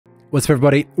What's up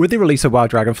everybody? With the release of WoW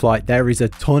Dragonflight, there is a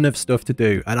ton of stuff to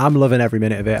do, and I'm loving every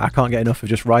minute of it. I can't get enough of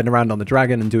just riding around on the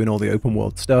dragon and doing all the open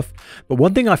world stuff. But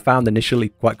one thing I found initially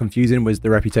quite confusing was the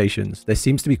reputations. There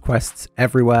seems to be quests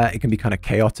everywhere, it can be kind of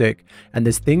chaotic, and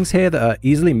there's things here that are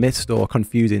easily missed or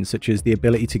confusing, such as the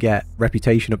ability to get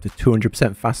reputation up to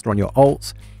 200% faster on your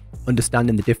alts,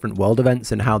 understanding the different world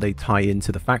events and how they tie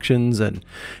into the factions, and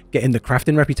getting the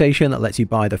crafting reputation that lets you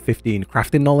buy the 15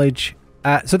 crafting knowledge.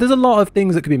 So there's a lot of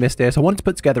things that could be missed here, so I wanted to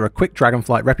put together a quick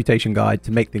Dragonflight reputation guide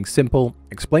to make things simple,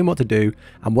 explain what to do,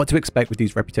 and what to expect with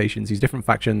these reputations, these different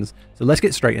factions. So let's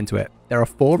get straight into it. There are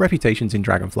 4 reputations in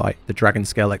Dragonflight: the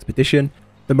Dragonscale Expedition,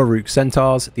 the Maruuk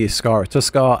Centaurs, the Iskaara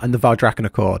Tuskarr, and the Valdrakken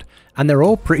Accord. And they're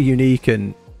all pretty unique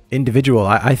and individual.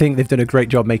 I think they've done a great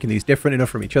job making these different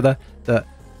enough from each other that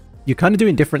you're kind of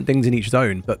doing different things in each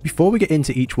zone. But before we get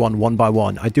into each one by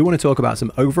one, I do want to talk about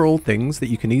some overall things that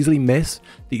you can easily miss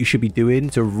that you should be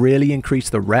doing to really increase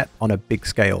the rep on a big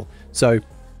scale. So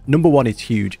number 1 is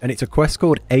huge, and it's a quest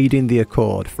called Aiding the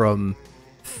Accord from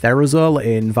Therazul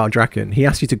in Valdrakken. He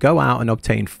asks you to go out and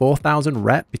obtain 4,000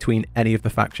 rep between any of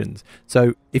the factions.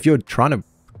 So if you're trying to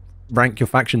rank your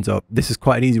factions up, this is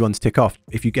quite an easy one to tick off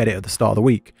if you get it at the start of the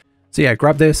week. So yeah,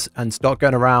 grab this and start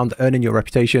going around earning your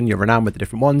reputation, your renown with the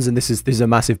different ones, and this is a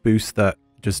massive boost that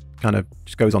just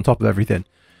goes on top of everything.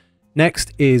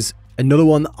 Next is another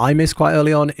one that I missed quite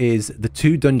early on, is the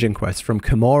 2 dungeon quests from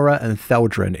Kamora and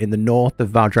Theldrin in the north of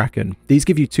Valdrakken. These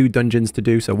give you 2 dungeons to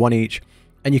do, so 1 each,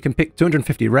 and you can pick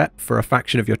 250 rep for a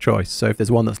faction of your choice. So if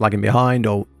there's one that's lagging behind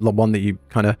or one that you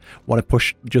kind of want to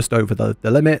push just over the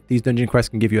limit, these dungeon quests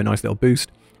can give you a nice little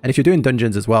boost. And if you're doing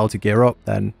dungeons as well to gear up,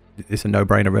 then it's a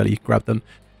no-brainer really, you can grab them.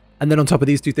 And then on top of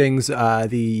these 2 things,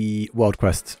 the world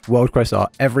quests. World quests are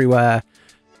everywhere.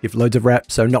 You have loads of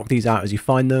reps, so knock these out as you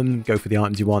find them, go for the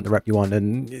items you want, the rep you want,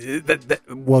 and the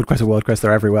world quests are world quests,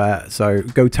 they're everywhere. So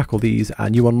go tackle these,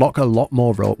 and you unlock a lot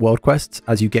more world quests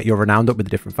as you get your renowned up with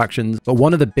the different factions. But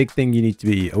one of the big things you need to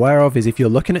be aware of is if you're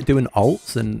looking at doing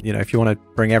alts, and if you want to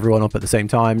bring everyone up at the same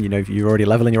time, if you're already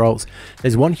leveling your alts,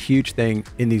 there's one huge thing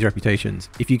in these reputations.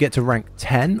 If you get to rank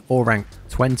 10 or rank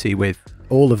 20 with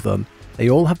all of them, they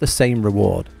all have the same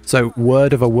reward. So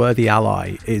word of a worthy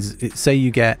ally is, say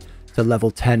you get to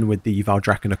level 10 with the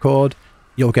Valdrakken Accord,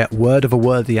 you'll get word of a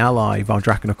worthy ally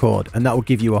Valdrakken Accord, and that will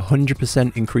give you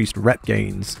 100% increased rep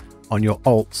gains on your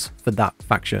alts for that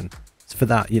faction, for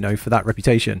that for that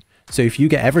reputation. So if you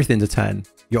get everything to 10,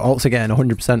 your alts are getting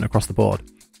 100% across the board.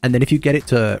 And then if you get it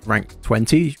to rank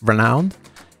 20 renowned,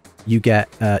 you get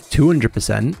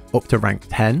 200% up to rank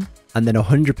 10, and then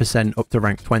 100% up to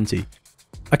rank 20.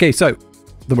 Okay, so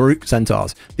the Maruuk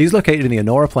Centaurs. These are located in the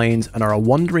Anora Plains and are a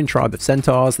wandering tribe of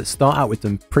centaurs that start out with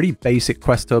some pretty basic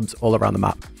quest hubs all around the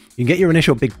map. You can get your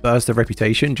initial big burst of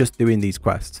reputation just doing these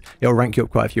quests. It'll rank you up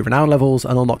quite a few renown levels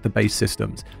and unlock the base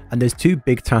systems. And there's 2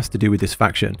 big tasks to do with this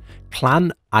faction.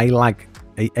 Clan Alag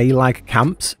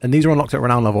camps, and these are unlocked at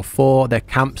renown level 4. They're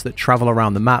camps that travel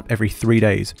around the map every 3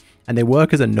 days, and they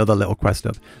work as another little quest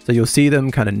hub. So you'll see them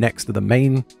kind of next to the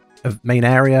main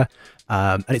area.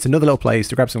 And it's another little place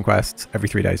to grab some quests every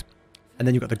 3 days. And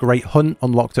then you've got the Great Hunt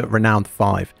unlocked at Renowned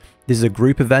 5. This is a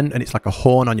group event, and it's like a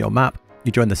horn on your map.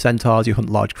 You join the centaurs, you hunt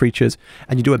large creatures,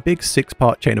 and you do a big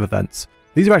 6-part chain of events.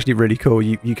 These are actually really cool.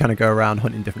 You kind of go around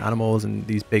hunting different animals and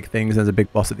these big things. There's a big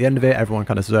boss at the end of it. Everyone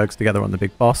kind of zergs together on the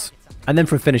big boss. And then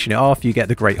for finishing it off, you get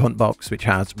the Great Hunt box, which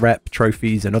has rep,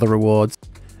 trophies, and other rewards.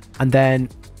 And then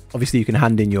obviously you can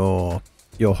hand in your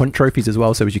hunt trophies as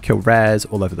well. So as you kill rares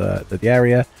all over the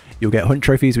area, you'll get hunt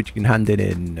trophies, which you can hand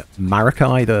in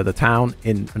Maruuk, the town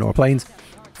in Anora Plains,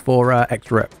 for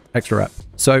extra rep.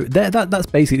 So that's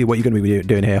basically what you're going to be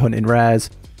doing here: hunting rares,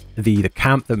 the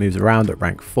camp that moves around at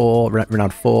rank 4,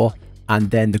 renowned 4, and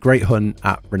then the Great Hunt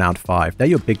at renowned 5. They're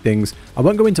your big things. I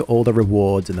won't go into all the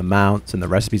rewards and the mounts and the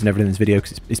recipes and everything in this video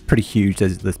because it's pretty huge.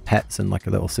 There's pets and like a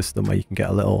little system where you can get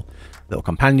a little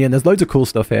companion. There's loads of cool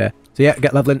stuff here. So yeah,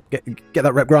 get leveling, get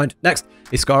that rep grind. Next,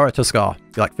 Iskaara Tuskarr.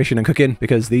 You like fishing and cooking,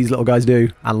 because these little guys do,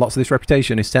 and lots of this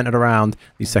reputation is centered around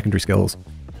these secondary skills.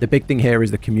 The big thing here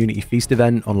is the community feast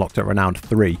event unlocked at renowned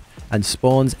 3 and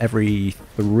spawns every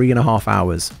 3.5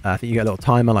 hours. I think you get a little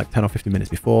timer like 10 or 15 minutes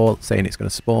before saying it's going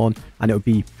to spawn, and it would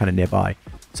be kind of nearby.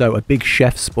 So a big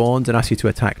chef spawns and asks you to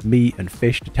attack meat and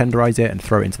fish to tenderize it and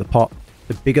throw it into the pot.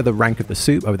 The bigger the rank of the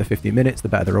soup over the 15 minutes, the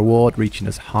better the reward, reaching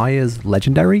as high as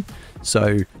legendary.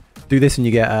 So do this and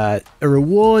you get a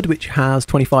reward which has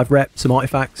 25 reps, some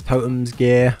artifacts, totems,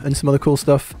 gear, and some other cool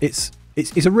stuff. It's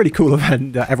a really cool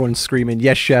event. Everyone's screaming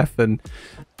yes chef and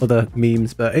other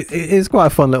memes, but it is quite a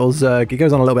fun little zerg. It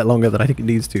goes on a little bit longer than I think it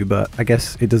needs to, but I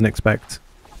guess it doesn't expect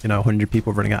you know, 100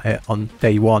 people running at it on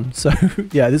day one. So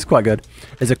yeah, this is quite good.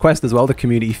 There's a quest as well, the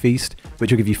Community Feast,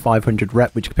 which will give you 500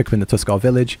 rep, which you can pick up in the Tuskarr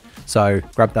village. So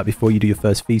grab that before you do your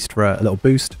first feast for a little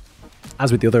boost.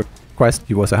 As with the other quest,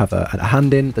 you also have a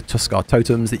hand in, the Tuskarr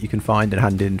totems that you can find and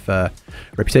hand in for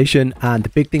reputation. And the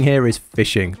big thing here is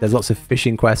fishing. There's lots of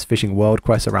fishing quests, fishing world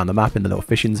quests around the map in the little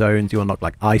fishing zones. You unlock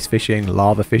like ice fishing,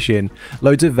 lava fishing,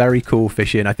 loads of very cool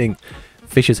fishing. I think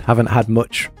fishers haven't had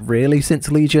much really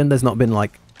since Legion. There's not been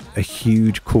like a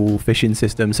huge cool fishing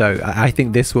system. So I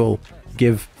think this will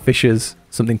give fishers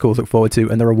something cool to look forward to,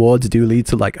 and the rewards do lead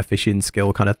to like a fishing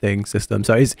skill kind of thing system.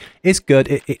 So it's good.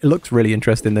 It looks really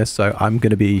interesting, this. So I'm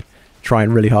going to be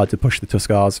trying really hard to push the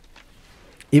Tuskarrs.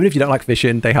 Even if you don't like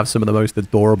fishing, they have some of the most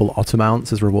adorable otter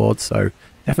mounts as rewards, so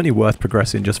definitely worth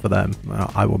progressing just for them.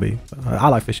 I will be. I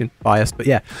like fishing, biased, but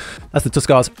yeah, that's the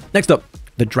Tuskarrs. Next up,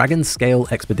 the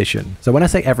Dragonscale Expedition. So when I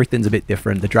say everything's a bit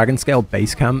different, the Dragonscale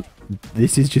base camp,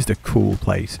 this is just a cool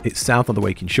place. It's south on the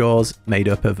Waking Shores, made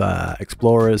up of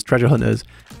explorers, treasure hunters,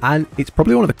 and it's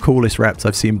probably one of the coolest reps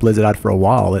I've seen Blizzard add for a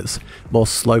while. It's more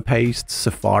slow-paced,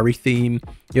 safari theme.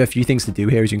 You have a few things to do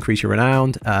here as you increase your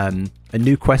renown. A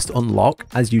new quest unlock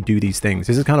as you do these things.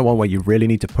 This is kind of one where you really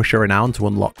need to push your renown to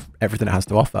unlock everything it has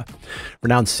to offer.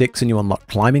 Renown 6 and you unlock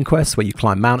climbing quests where you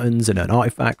climb mountains and earn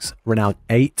artifacts. Renown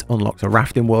 8 unlocks a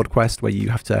rafting world quest where you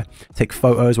have to take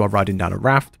photos while riding down a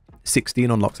raft. 16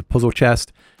 unlocks a puzzle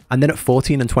chest. And then at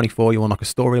 14 and 24, you unlock a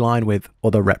storyline with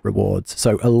other rep rewards.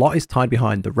 So a lot is tied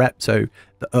behind the rep. So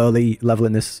the early level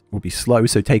in this will be slow.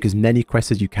 So take as many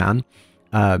quests as you can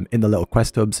in the little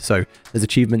quest hubs. So there's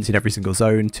achievements in every single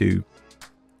zone to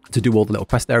do all the little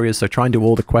quest areas. So try and do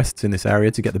all the quests in this area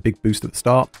to get the big boost at the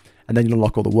start. And then you'll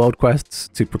unlock all the world quests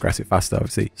to progress it faster,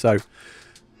 obviously. So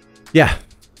yeah,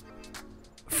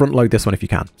 front load this one if you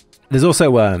can. There's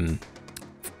also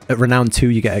at Renown 2,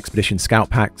 you get Expedition Scout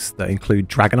Packs that include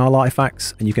Dragonflight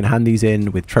artifacts, and you can hand these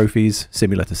in with trophies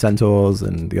similar to Centaurs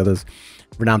and the others.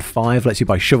 Renown 5 lets you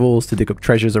buy shovels to dig up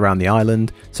treasures around the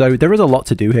island. So there is a lot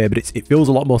to do here, but it feels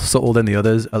a lot more subtle than the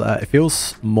others. It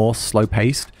feels more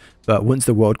slow-paced, but once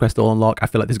the world quest all unlock, I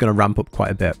feel like this is going to ramp up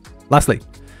quite a bit. Lastly,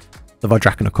 the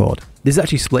Valdrakken Accord. This is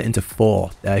actually split into 4.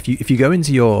 If you go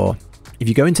into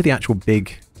the actual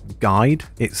big guide,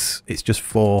 it's just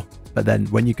 4. But then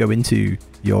when you go into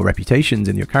your reputations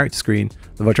in your character screen,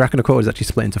 the Valdrakken Accord is actually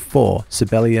split into 4.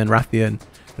 Sabellion, Wrathion,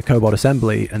 the Cobald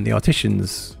Essembly, and the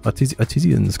Artisans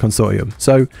Consortium.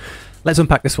 So let's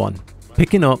unpack this one.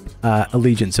 Picking up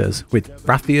allegiances with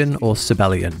Wrathion or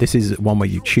Sabellion. This is one where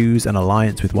you choose an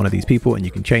alliance with one of these people and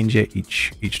you can change it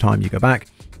each time you go back.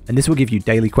 And this will give you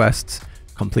daily quests.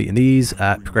 Completing these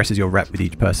progresses your rep with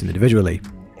each person individually.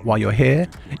 While you're here,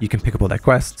 you can pick up all their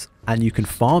quests and you can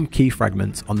farm key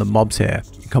fragments on the mobs here.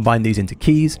 You can combine these into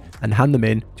keys and hand them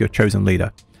in to your chosen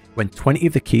leader. When 20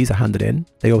 of the keys are handed in,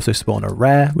 they also spawn a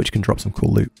rare, which can drop some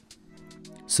cool loot.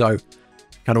 So,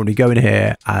 kind of when you go in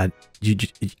here and you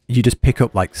just pick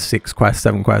up like 6 quests,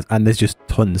 7 quests, and there's just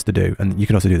tons to do. And you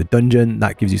can also do the dungeon,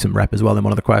 that gives you some rep as well in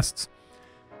one of the quests.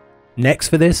 Next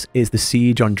for this is the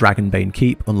siege on Dragonbane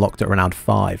Keep, unlocked at Renown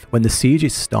 5. When the siege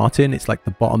is starting, it's like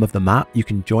the bottom of the map. You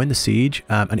can join the siege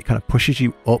and it kind of pushes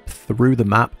you up through the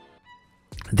map.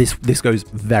 This goes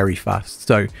very fast.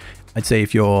 So I'd say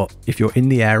if you're in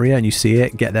the area and you see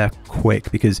it, get there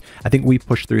quick, because I think we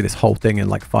pushed through this whole thing in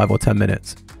like 5 or 10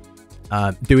 minutes.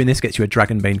 Doing this gets you a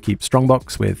Dragonbane Keep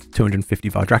strongbox with 250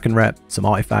 Valdrakken rep, some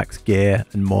artifacts, gear,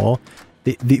 and more.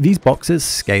 These boxes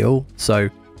scale, so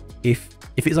if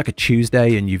it's like a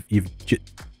Tuesday and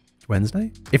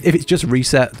Wednesday, if it's just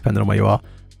reset, depending on where you are,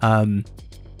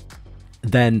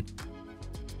 then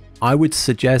I would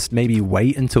suggest maybe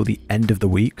wait until the end of the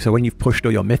week. So when you've pushed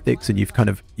all your mythics and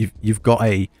you've got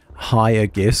a higher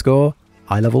gear score,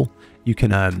 high level, you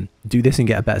can do this and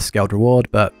get a better scaled reward.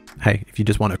 But hey, if you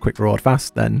just want a quick reward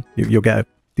fast, then you'll get a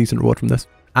decent reward from this.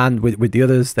 And with the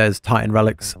others, there's Titan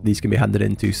relics. These can be handed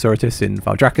into Suratis in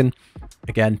Valdrakken.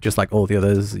 Again, just like all the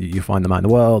others, you find them out in the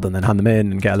world and then hand them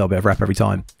in and get a little bit of rep every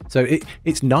time. So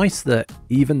it's nice that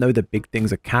even though the big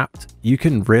things are capped, you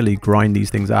can really grind these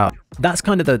things out. That's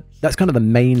kind of the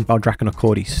main Valdrakken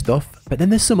Accord stuff. But then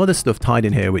there's some other stuff tied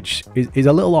in here which is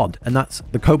a little odd, and that's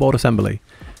the Cobald Essembly.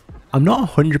 I'm not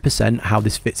 100% how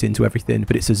this fits into everything,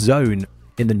 but it's a zone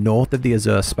in the north of the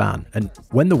Azure span, and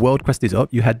when the world quest is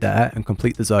up, you head there and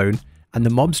complete the zone, and the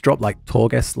mobs drop like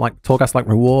Torghast-like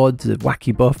rewards,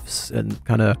 wacky buffs, and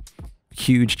kind of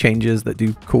huge changes that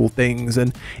do cool things.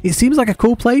 And it seems like a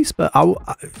cool place, but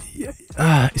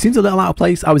it seems a little out of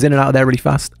place. I was in and out of there really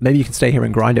fast. Maybe you can stay here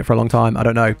and grind it for a long time, I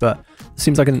don't know, but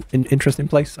seems like an interesting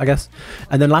place, I guess.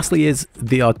 And then lastly is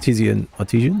the Artisan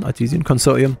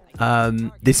Consortium.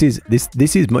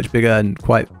 This is much bigger and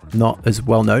quite not as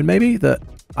well known, maybe, that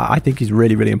I think is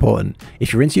really, really important.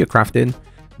 If you're into your crafting,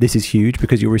 this is huge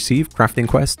because you'll receive crafting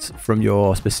quests from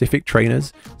your specific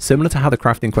trainers, similar to how the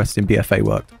crafting quests in BFA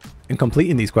worked. And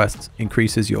completing these quests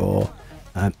increases your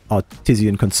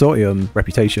Artisan Consortium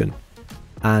reputation.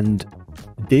 And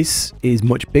this is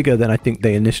much bigger than I think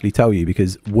they initially tell you,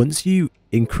 because once you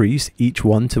increase each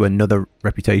one to another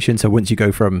reputation, so once you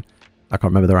go from, I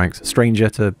can't remember the ranks, stranger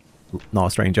to not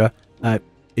a stranger, and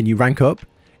you rank up,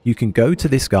 you can go to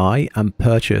this guy and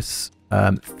purchase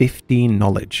 15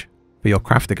 knowledge for your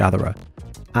crafter gatherer.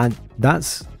 And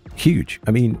that's huge.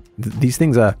 I mean, these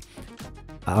things are,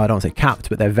 I don't want to say capped,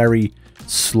 but they're very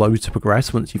slow to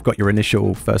progress once you've got your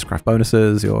initial first craft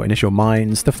bonuses, your initial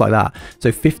mines, stuff like that.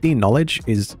 So 15 knowledge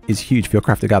is huge for your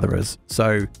crafter gatherers.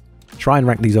 So try and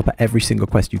rank these up at every single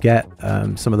quest you get.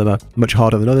 Some of them are much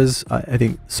harder than others. I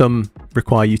think some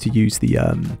require you to use the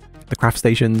craft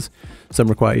stations. Some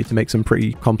require you to make some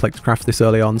pretty complex crafts this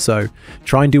early on. So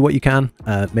try and do what you can.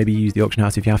 Maybe use the auction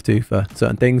house if you have to for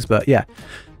certain things. But yeah,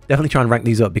 definitely try and rank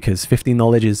these up because 15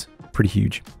 knowledge is pretty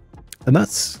huge. And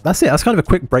that's it. That's kind of a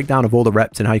quick breakdown of all the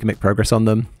reps and how you can make progress on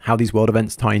them, how these world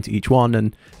events tie into each one,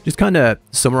 and just kind of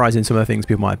summarizing some of the things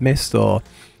people might have missed, or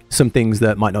some things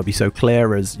that might not be so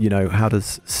clear as, you know, how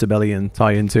does Sabellion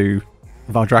tie into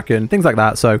Valdrakken, things like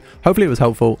that. So hopefully it was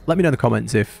helpful. Let me know in the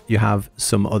comments if you have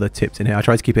some other tips in here. I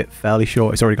tried to keep it fairly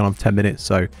short. It's already gone on for 10 minutes.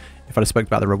 So if I'd have spoke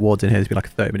about the rewards in here, it'd be like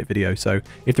a 30-minute video. So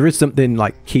if there is something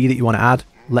like key that you want to add,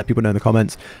 let people know in the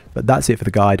comments. But that's it for the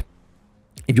guide.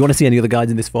 If you want to see any other guides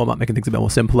in this format, making things a bit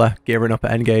more simpler, gearing up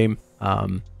at endgame,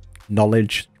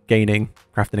 knowledge gaining,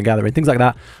 crafting and gathering, things like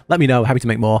that, let me know. Happy to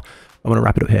make more. I want to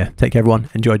wrap it up here. Take care, everyone.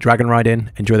 Enjoy dragon riding,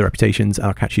 enjoy the reputations, and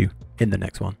I'll catch you in the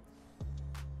next one.